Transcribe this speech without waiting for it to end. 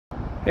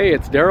Hey,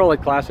 it's Daryl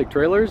at Classic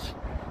Trailers.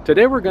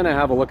 Today we're going to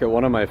have a look at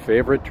one of my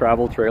favorite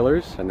travel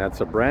trailers, and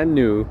that's a brand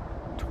new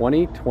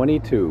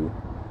 2022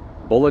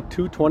 Bullet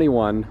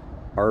 221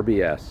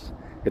 RBS.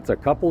 It's a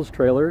couples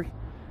trailer,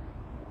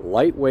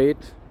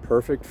 lightweight,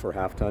 perfect for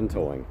half-ton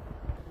towing.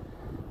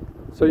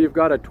 So you've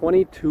got a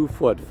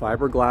 22-foot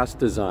fiberglass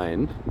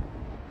design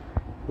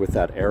with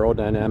that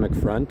aerodynamic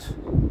front.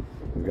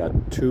 You've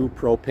got two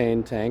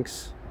propane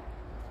tanks,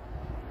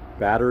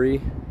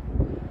 battery,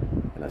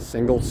 and a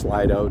single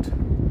slide out.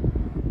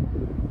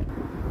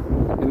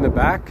 In the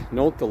back,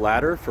 note the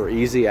ladder for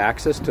easy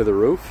access to the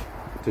roof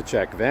to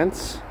check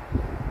vents,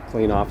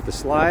 clean off the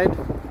slide.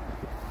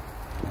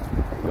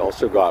 You've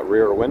also got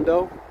rear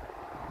window.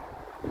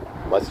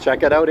 Let's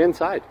check it out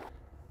inside.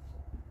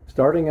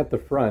 Starting at the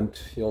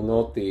front, you'll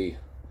note the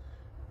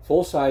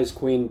full-size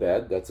queen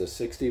bed. That's a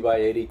 60 by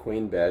 80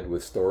 queen bed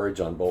with storage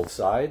on both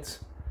sides,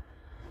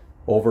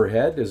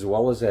 overhead as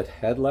well as at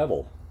head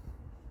level.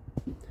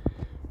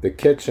 The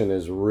kitchen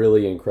is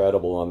really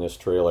incredible on this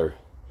trailer.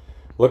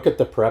 Look at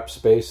the prep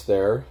space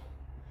there.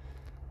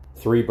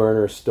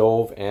 3-burner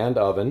stove and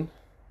oven.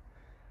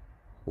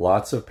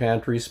 Lots of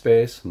pantry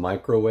space,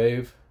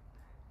 microwave,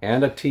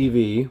 and a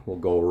TV will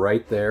go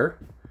right there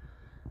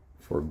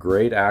for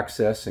great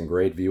access and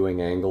great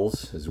viewing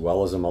angles, as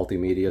well as a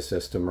multimedia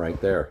system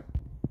right there.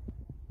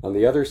 On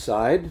the other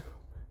side,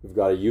 we've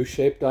got a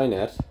U-shaped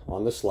dinette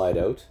on the slide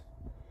out,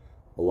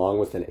 along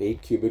with an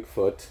 8 cubic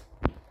foot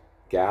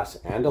gas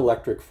and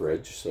electric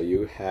fridge, so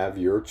you have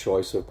your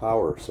choice of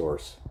power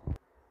source.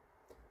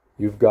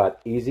 You've got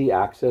easy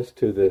access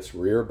to this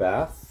rear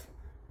bath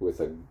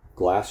with a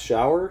glass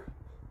shower,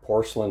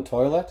 porcelain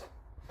toilet,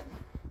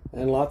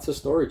 and lots of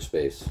storage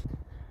space.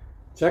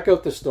 Check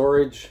out the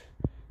storage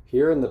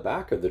here in the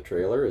back of the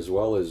trailer, as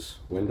well as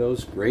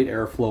windows. Great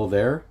airflow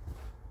there.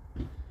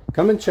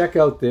 Come and check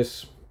out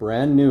this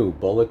brand new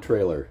Bullet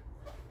trailer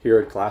here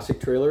at Classic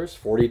Trailers,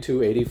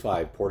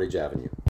 4285 Portage Avenue.